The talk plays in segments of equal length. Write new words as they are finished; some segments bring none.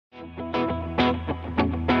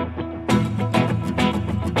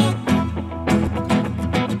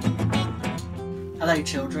Hello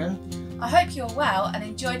children. I hope you're well and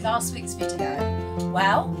enjoyed last week's video.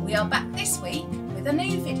 Well, we are back this week with a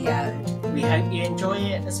new video. We hope you enjoy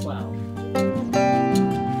it as well.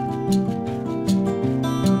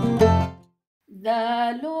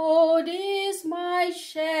 The Lord is my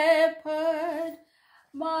shepherd,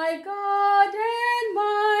 my God and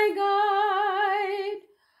my guide.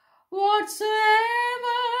 Whatsoever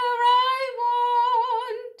I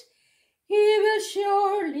want, He will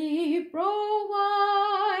surely provide.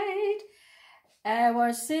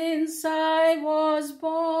 Ever since I was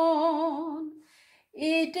born,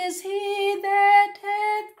 it is He that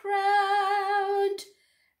hath crowned.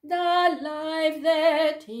 The life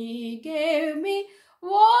that He gave me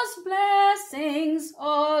was blessings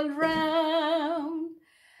all round.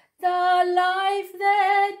 The life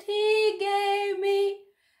that He gave me,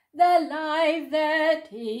 the life that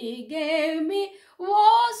He gave me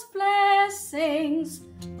was blessings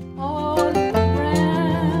all round.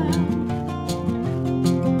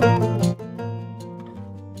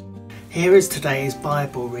 Here is today's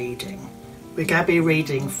Bible reading. We're going to be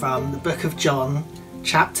reading from the book of John,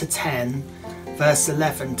 chapter 10, verse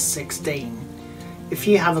 11 to 16. If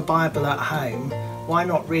you have a Bible at home, why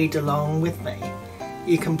not read along with me?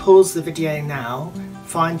 You can pause the video now,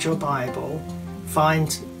 find your Bible,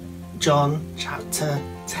 find John chapter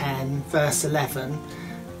 10, verse 11,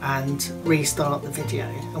 and restart the video,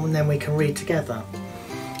 and then we can read together.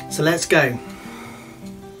 So let's go.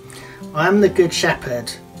 I am the good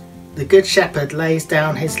shepherd. The good shepherd lays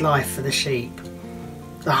down his life for the sheep.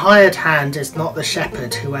 The hired hand is not the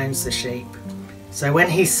shepherd who owns the sheep. So when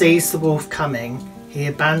he sees the wolf coming, he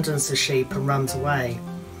abandons the sheep and runs away.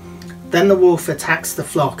 Then the wolf attacks the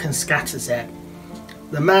flock and scatters it.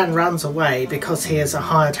 The man runs away because he is a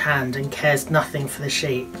hired hand and cares nothing for the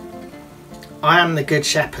sheep. I am the good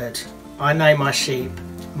shepherd. I know my sheep.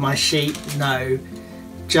 My sheep know,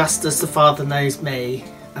 just as the Father knows me,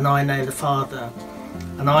 and I know the Father.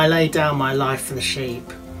 And I lay down my life for the sheep.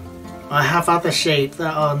 I have other sheep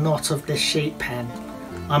that are not of this sheep pen.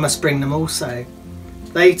 I must bring them also.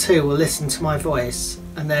 They too will listen to my voice,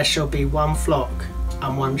 and there shall be one flock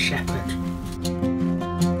and one shepherd.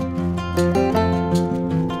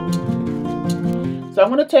 So I'm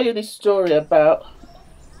going to tell you this story about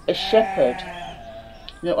a shepherd.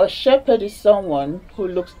 You know, a shepherd is someone who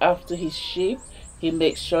looks after his sheep. He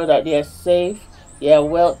makes sure that they are safe, they are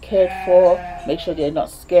well cared for, make sure they're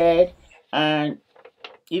not scared, and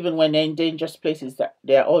even when they're in dangerous places, that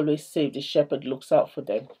they are always safe. The shepherd looks out for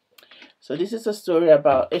them. So this is a story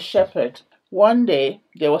about a shepherd. One day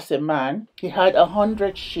there was a man. He had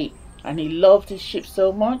 100 sheep, and he loved his sheep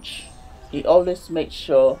so much. He always made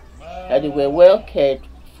sure that they were well cared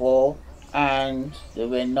for and they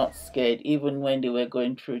were not scared, even when they were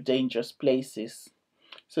going through dangerous places.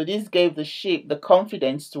 So this gave the sheep the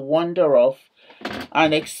confidence to wander off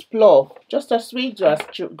and explore, just as we do as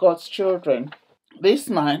God's children. This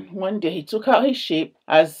man, one day, he took out his sheep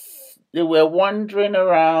as they were wandering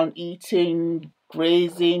around, eating,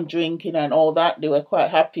 grazing, drinking and all that. They were quite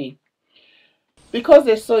happy. Because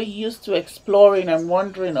they're so used to exploring and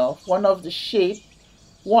wandering off, one of the sheep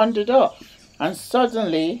wandered off. And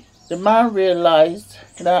suddenly, the man realized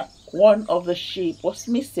that one of the sheep was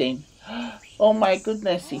missing. Oh my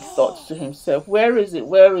goodness, he thought to himself, where is it?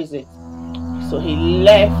 Where is it? So he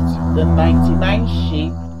left the 99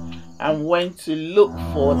 sheep and went to look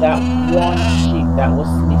for that one sheep that was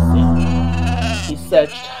missing. He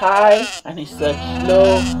searched high and he searched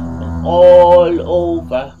low and all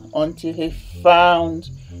over until he found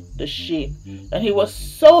the sheep. And he was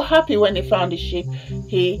so happy when he found the sheep.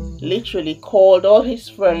 He literally called all his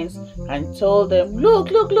friends and told them, look,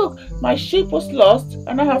 look, look, my sheep was lost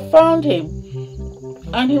and I have found him.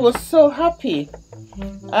 And he was so happy.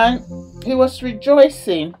 And he was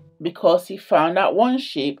rejoicing because he found that one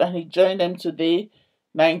sheep, and he joined them to the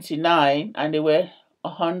 99, and they were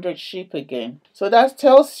 100 sheep again. So that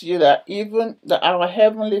tells you that even our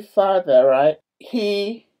Heavenly Father, right,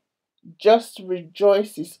 He just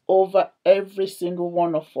rejoices over every single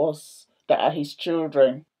one of us that are His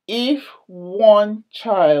children. If one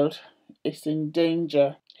child is in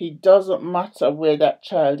danger, He doesn't matter where that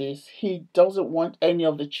child is. He doesn't want any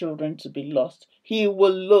of the children to be lost. He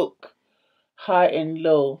will look high and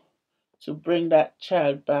low to bring that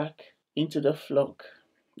child back into the flock.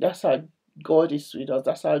 That's how God is with us.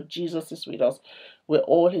 That's how Jesus is with us. We're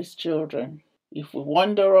all His children. If we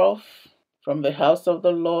wander off from the house of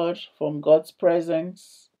the Lord, from God's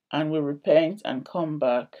presence, and we repent and come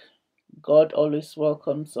back, God always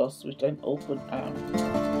welcomes us with an open arm.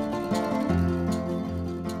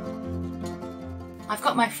 I've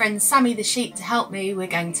got my friend Sammy the sheep to help me. We're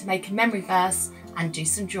going to make a memory verse and do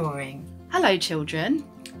some drawing. Hello children,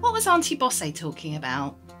 what was Auntie Bosse talking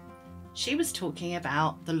about? She was talking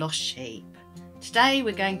about the lost sheep. Today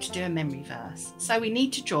we're going to do a memory verse, so we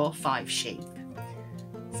need to draw 5 sheep.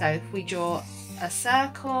 So if we draw a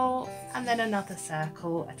circle and then another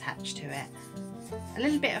circle attached to it, a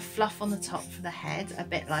little bit of fluff on the top for the head, a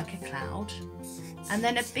bit like a cloud, and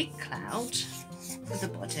then a big cloud for the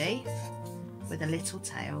body with a little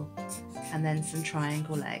tail, and then some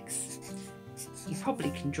triangle legs. You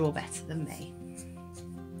probably can draw better than me.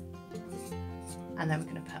 And then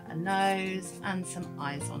we're going to put a nose and some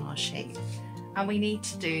eyes on our sheep. And we need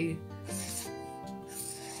to do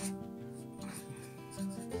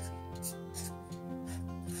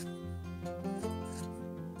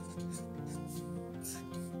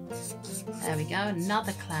there we go,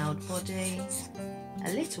 another cloud body,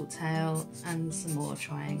 a little tail and some more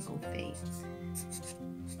triangle feet.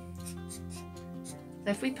 So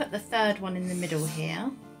if we put the third one in the middle here,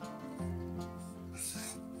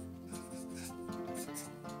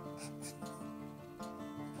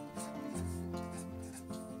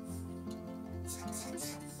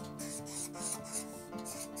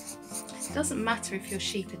 it doesn't matter if your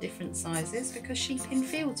sheep are different sizes, because sheep in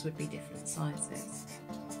fields would be different sizes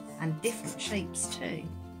and different shapes too.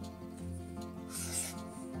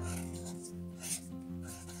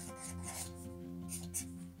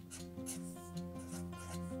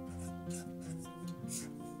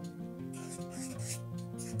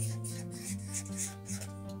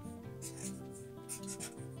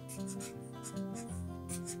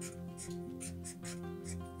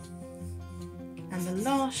 And the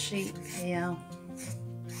last sheep here,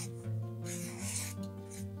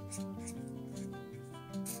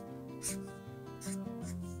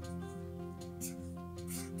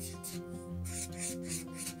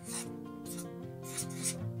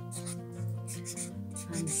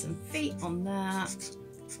 and some feet on that,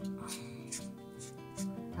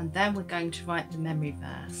 and then we're going to write the memory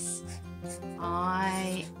verse.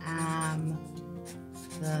 I am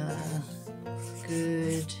the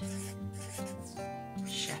good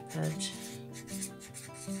shepherd.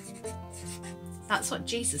 That's what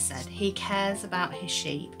Jesus said. He cares about his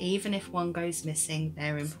sheep. Even if one goes missing,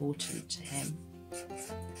 they're important to him.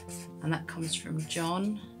 And that comes from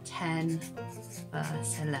John 10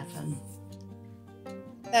 verse 11.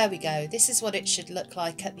 There we go. This is what it should look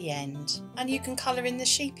like at the end. And you can colour in the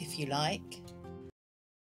sheep if you like.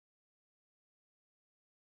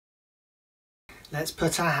 Let's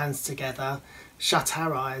put our hands together, shut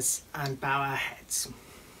our eyes and bow our heads.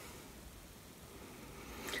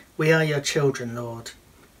 We are your children, Lord.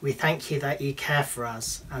 We thank you that you care for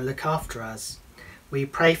us and look after us. We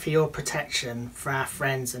pray for your protection for our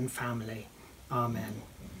friends and family. Amen.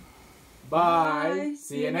 Bye.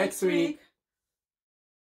 See you next week.